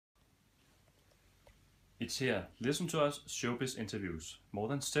It's here. Listen to us, Showbiz interviews. More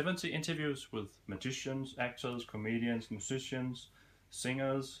than 70 interviews with magicians, actors, comedians, musicians,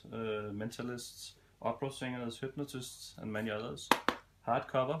 singers, mentalists, opera singers, hypnotists, and many others.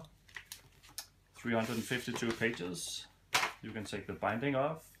 Hardcover, 352 pages. You can take the binding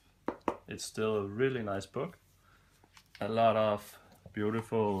off. It's still a really nice book. A lot of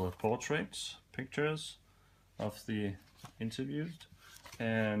beautiful portraits, pictures of the interviewed,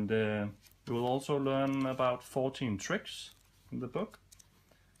 and you will also learn about 14 tricks in the book,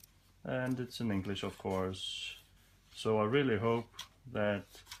 and it's in English, of course. So I really hope that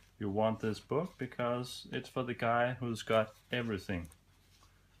you want this book, because it's for the guy who's got everything.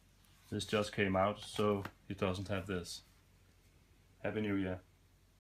 This just came out, so he doesn't have this. Happy New Year.